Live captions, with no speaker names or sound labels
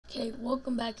Okay,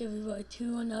 welcome back everybody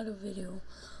to another video.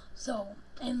 So,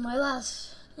 in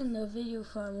the video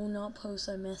for I will not post,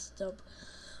 I messed up.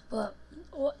 But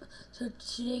so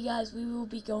today guys we will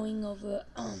be going over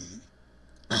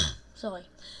sorry.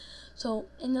 So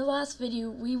in the last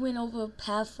video we went over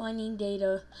pathfinding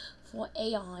data for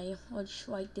AI, which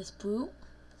like this brute.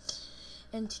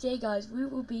 And today guys we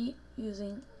will be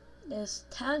using this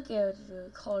tag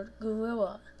editor called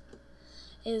Gorilla.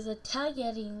 It is a tag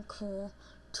editing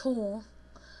tool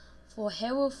for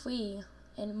Halo 3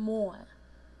 and more.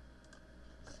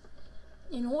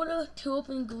 In order to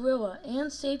open Gorilla and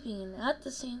Sapien at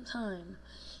the same time,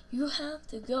 you have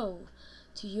to go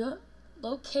to your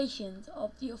locations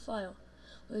of your file,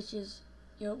 which is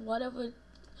your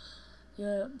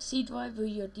C drive or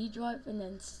your D drive, and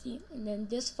then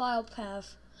this file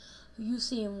path you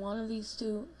see in one of these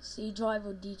two, C drive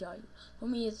or D drive. For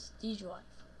me it's D drive.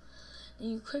 And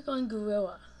you click on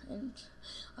Gorilla, and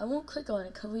I won't click on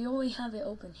it because we already have it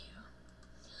open here.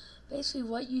 Basically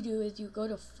what you do is you go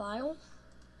to File,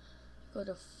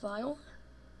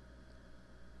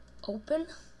 Open,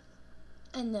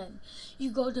 and then you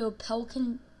go to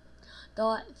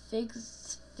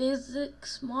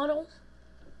Pelican.physics model,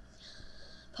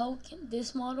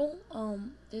 this model,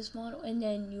 and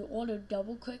then you order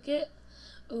double click it,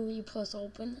 or you press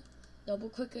open, double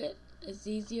click it, it's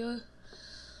easier.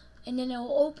 And then it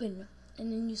will open,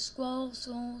 and then you scroll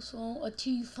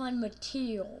until you find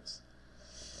materials.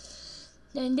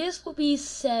 Then this will be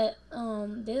set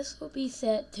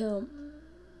to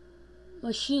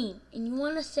machine, and you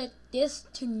want to set this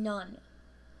to none.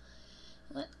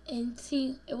 And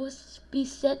see, it will be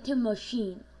set to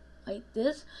machine like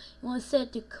this. You want to set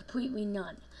it to completely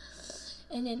none.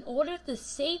 And in order to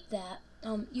save that,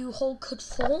 you hold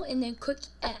Control and then click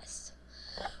S.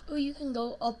 Or you can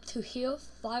go up to here,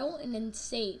 File, and then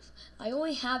Save. I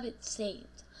already have it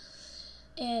saved.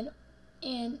 And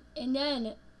then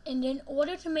in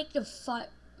order to make the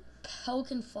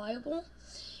Pelican Flyable,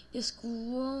 just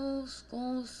scroll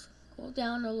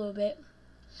down a little bit.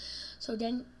 So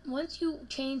then once you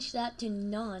change that to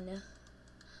none,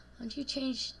 once you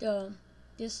change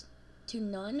this to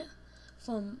none,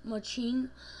 from machine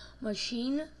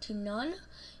to none,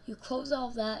 you close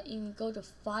all that and you go to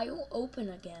File, Open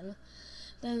again.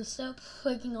 Then instead of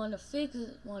clicking on the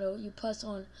physics model, you press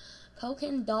on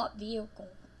Pelican.vehicle.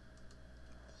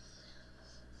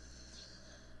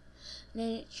 Then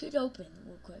it should open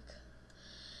real quick.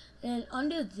 And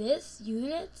under this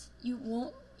units, you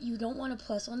don't want to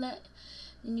press on that.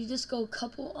 And you just go a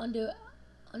couple under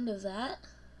that.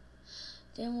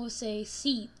 Then we'll say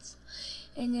seats.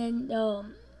 And then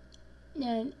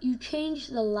you change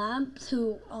the lab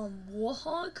to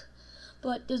Warhawk,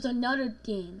 but there's another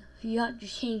thing you have to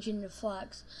change in the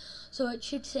flags. So it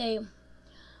should say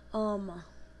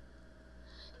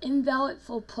invalid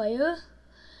for player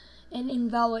and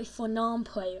invalid for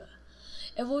non-player.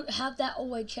 It will have that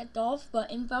already checked off,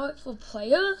 but invalid for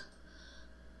player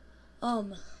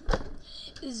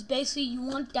is basically you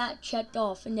want that checked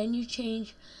off, and then you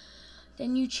change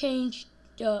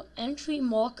the entry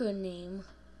marker name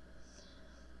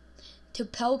to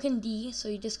Pelican D, so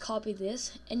you just copy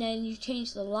this, and then you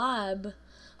change the lab,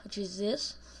 which is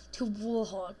this, to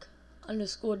Warhawk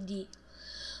 _D.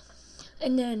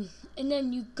 And then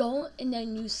you go and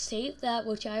then you save that,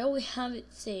 which I already have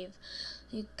it saved.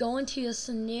 You go into your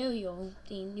scenario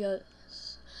thing, and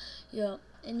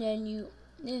then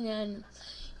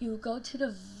you go to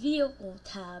the vehicle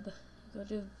tab. You go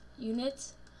to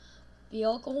units,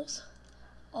 vehicles,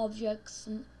 objects,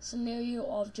 scenario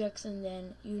objects, and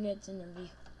then units, and then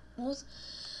vehicles,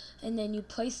 and then you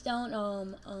place down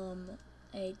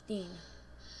a thing,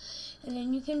 and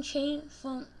then you can change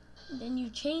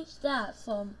that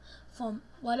from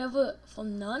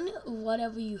none or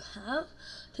whatever you have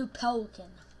to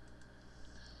Pelican.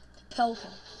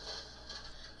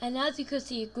 And as you can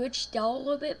see, it glitched out a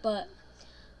little bit, but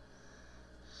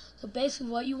so basically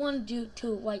what you want to do to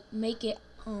like make it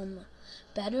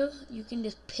better, you can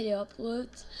just pit it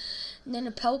upwards, and then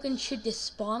the Pelican should just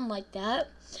spawn like that.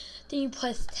 Then you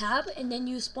press tab, and then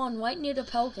you spawn right near the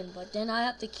Pelican. But then I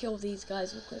have to kill these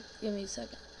guys real quick. Give me a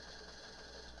second.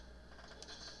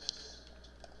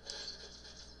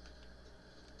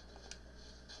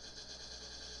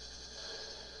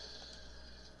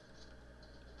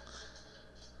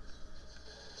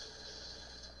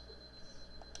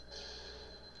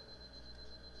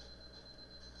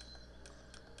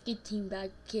 Get team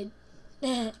back, kid.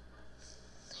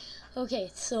 Okay,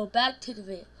 so back to the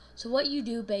video. So what you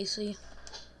do basically,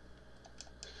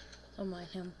 don't mind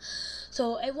him.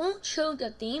 So it won't show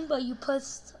the thing, but you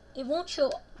press. It won't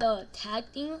show the tag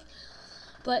thing,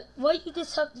 But what you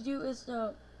just have to do is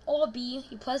the RB,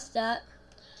 you press that,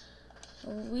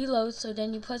 reload, so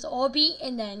then you press RB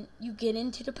and then you get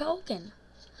into the Pelican.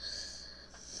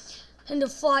 And to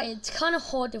fly, it's kind of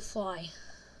hard to fly.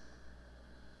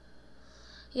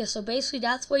 Yeah, so basically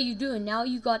that's what you do, and now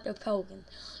you got the Pelican.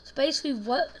 So basically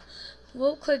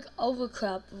real quick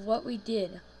overcap of what we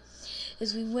did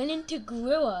is we went into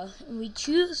Gorilla and we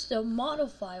choose the model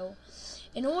file.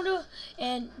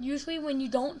 And usually when you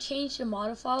don't change the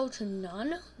model file to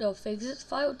none, the physics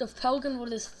file, the Pelican will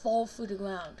just fall through the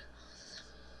ground.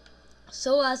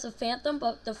 So as the Phantom,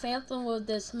 but the Phantom will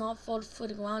just not fall through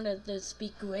the ground, and just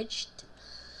be glitched.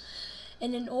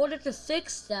 And in order to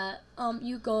fix that,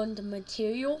 you go into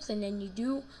materials and then you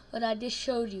do what I just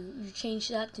showed you. You change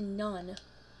that to none.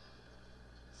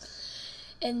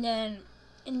 And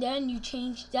then you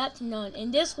change that to none.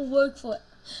 And this will work for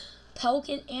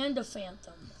Pelican and the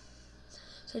Phantom.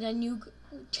 So then you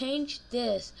change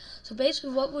this. So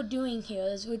basically what we're doing here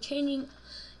is we're changing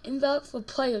invalid for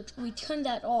player. We turn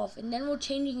that off, and then we're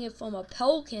changing it from a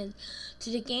Pelican to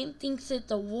the game thinks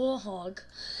it's a Warthog.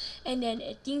 And then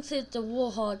it thinks it's a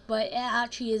Warthog, but it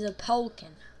actually is a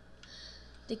Pelican.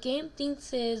 The game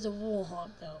thinks it is a Warthog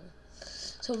though.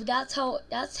 So that's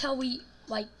how we,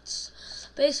 like,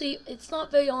 basically it's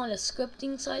not very on a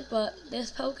scripting side, but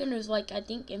this Pelican is, like, I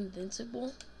think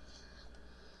invincible.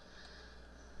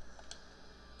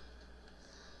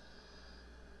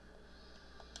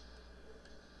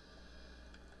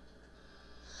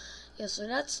 Yeah, so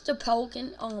that's the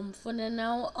Pelican. For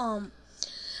now,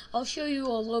 I'll show you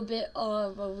a little bit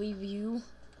of a review,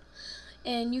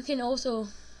 and you can also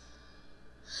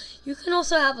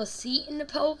have a seat in the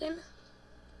Pelican.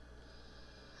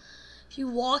 If you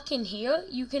walk in here,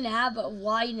 you can have a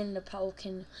ride in the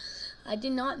Pelican. I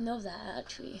did not know that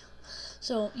actually.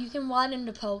 So you can ride in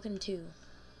the Pelican too.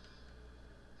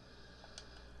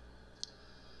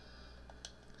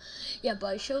 Yeah,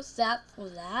 but it shows that for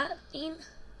that thing.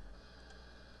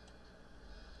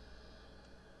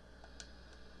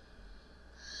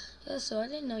 Yeah, so I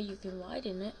didn't know you could ride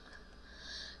in it.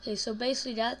 Okay, so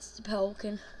basically that's the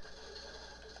Pelican.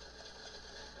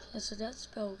 Yeah, so that's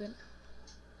the Pelican.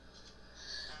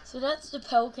 So that's the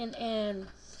Pelican, and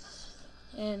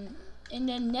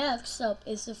then next up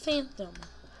is the Phantom.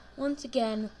 Once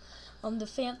again, the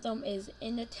Phantom is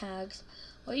in the tags.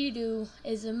 What you do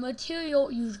is the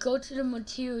material, you go to the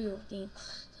material thing.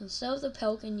 So instead of the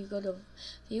Pelican, you go to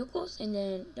vehicles, and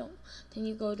then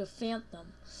you go to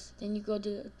Phantom. Then you go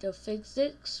to the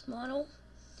physics model,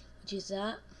 which is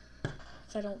that,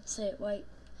 if I don't say it right.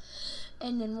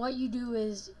 And then what you do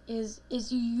is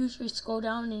you usually scroll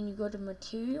down and you go to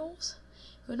materials.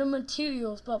 Go to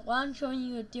materials, but why I'm showing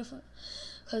you a different,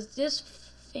 because this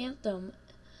Phantom,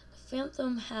 the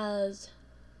Phantom has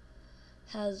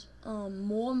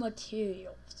more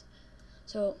materials.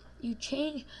 So you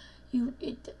change,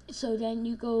 so then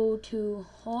you go to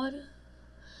hard.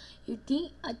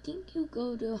 I think you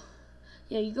go to,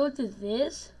 yeah, you go to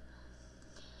this,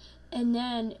 and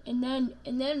then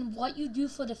what you do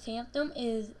for the Phantom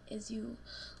is you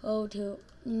go to,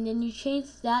 and then you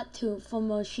change that from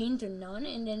machine to none,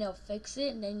 and then it'll fix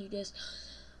it, and then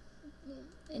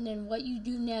and then what you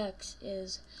do next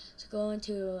is to go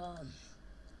into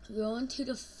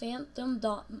the Phantom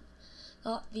dot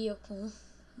vehicle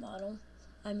model.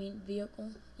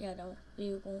 Vehicle. Yeah, no,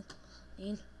 vehicle.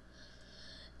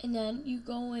 And then you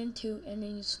go into, and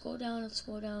then you scroll down and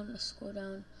scroll down and scroll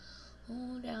down,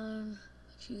 all down,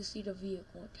 until you see the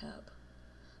vehicle tab.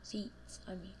 Seats,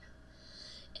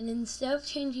 And instead of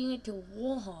changing it to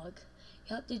Warthog,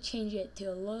 you have to change it to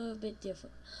a little bit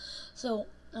different. So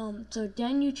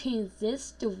then you change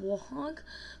this to Warthog,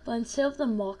 but instead of the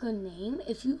marker name,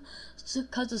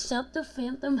 because the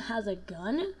Phantom has a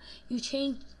gun, you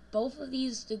change both of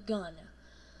these to gun.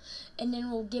 And then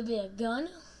we'll give it a gun,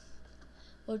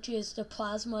 which is the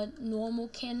plasma normal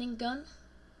cannon gun.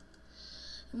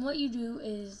 And what you do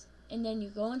is, and then you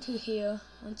go into here.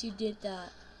 Once you did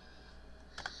that,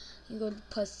 you go to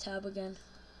press tab again,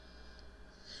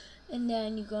 and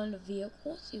then you go into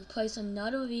vehicles. You place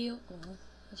another vehicle,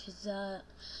 which is that,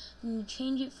 and you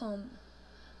change it from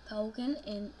Pelican.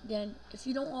 And then if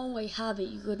you don't always have it,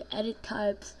 you go to edit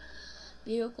types,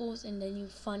 vehicles, and then you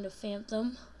find a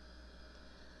Phantom.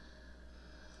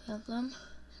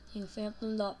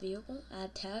 Phantom.vehicle,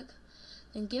 add tag.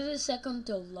 Then give it a second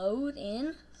to load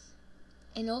in,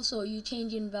 and also you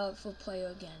change invalid for player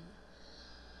again.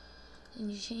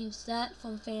 And you change that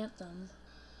from Phantom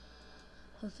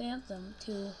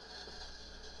to,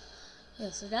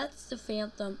 yeah, so that's the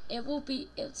Phantom.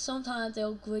 Sometimes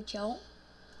it'll glitch out.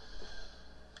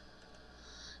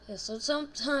 Yeah, so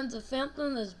sometimes the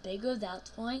Phantom is bigger,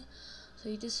 that's why. So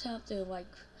you just have to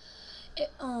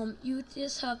you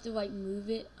just have to move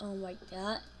it like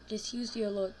that. Just use your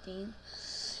little thing.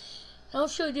 And I'll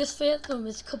show you this Phantom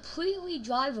is completely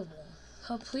drivable.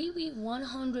 Completely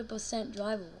 100%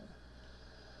 drivable.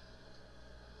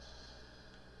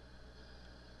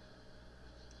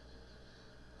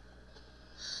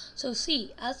 So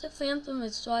see, as the Phantom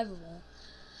is drivable,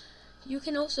 you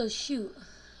can also shoot.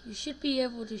 You should be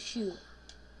able to shoot.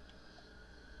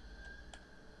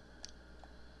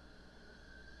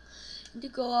 And to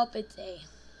go up, it's A.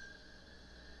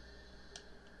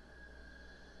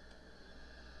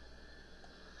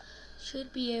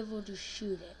 Should be able to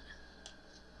shoot it.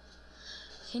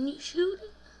 Can you shoot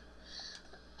it?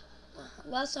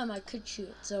 Last time I could shoot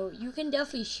it, so you can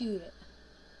definitely shoot it.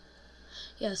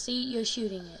 Yeah, see, you're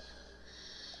shooting it.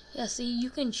 Yeah, see, you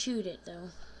can shoot it though.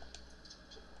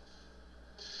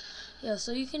 Yeah,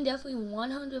 so you can definitely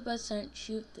 100%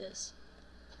 shoot this.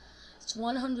 It's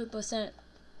 100%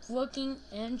 working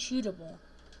and shootable.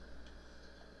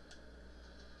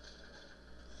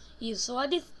 Yeah, so I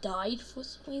just died for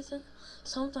some reason.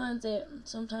 Sometimes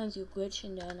you glitch,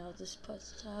 and then I'll just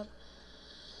press tab.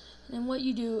 And then what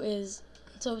you do is,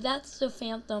 so that's the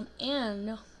Phantom,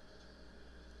 and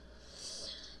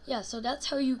yeah, so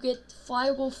that's how you get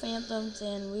Flyable Phantoms,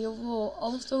 and we will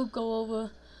also go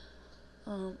over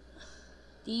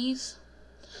these.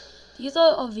 These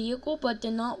are a vehicle, but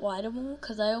they're not rideable,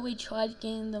 because I always tried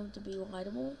getting them to be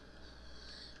rideable.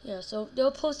 Yeah, so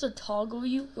they're supposed to toggle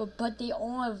you, but they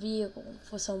are a vehicle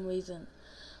for some reason.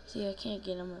 See, I can't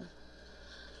get them.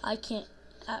 I can't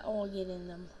at all get in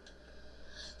them.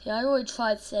 Yeah, I already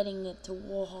tried setting it to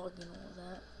Warhog and all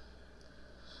that.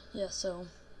 Yeah, so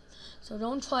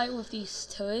don't try it with these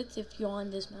turrets if you're on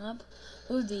this map.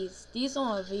 Look at these. These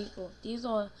aren't a vehicle. These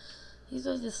are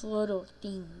just little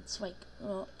things, like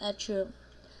at your.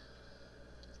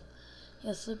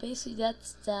 Yeah, so basically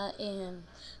that's that, and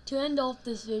to end off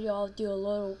this video, I'll do a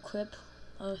little clip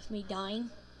of me dying.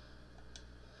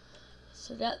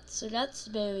 So that's the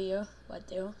barrier right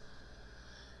there,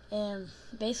 and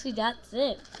basically that's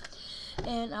it.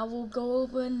 And I will go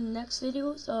over in the next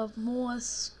videos of more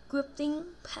scripting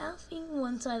pathing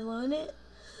once I learn it.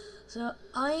 So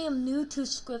I am new to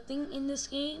scripting in this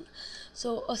game,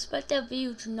 so expect that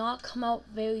video to not come out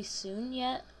very soon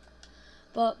yet.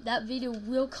 But that video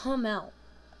will come out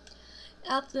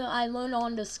after I learn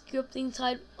on the scripting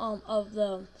side of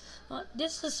the.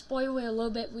 This is a spoiler a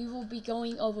little bit. We will be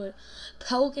going over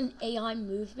Pelican AI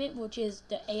movement, which is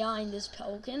the AI in this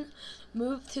Pelican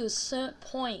move to a certain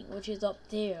point, which is up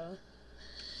there,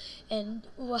 and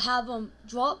we'll have them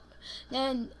drop.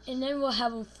 And then we'll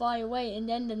have them fly away. And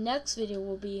then the next video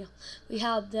will be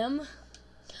having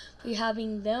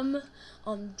them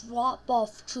drop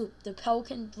off troops, the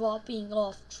Pelican dropping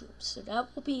off troops. So that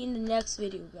will be in the next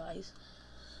video, guys.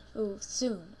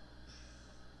 Soon.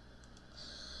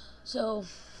 So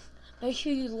make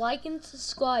sure you like and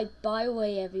subscribe. By the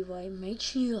way, everybody, make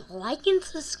sure you like and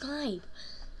subscribe,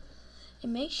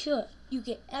 and make sure you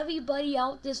get everybody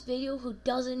out this video who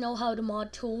doesn't know how to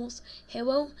mod tools,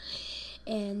 Hero,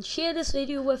 and share this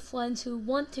video with friends who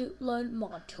want to learn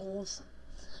mod tools.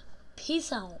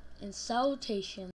 Peace out and salutation.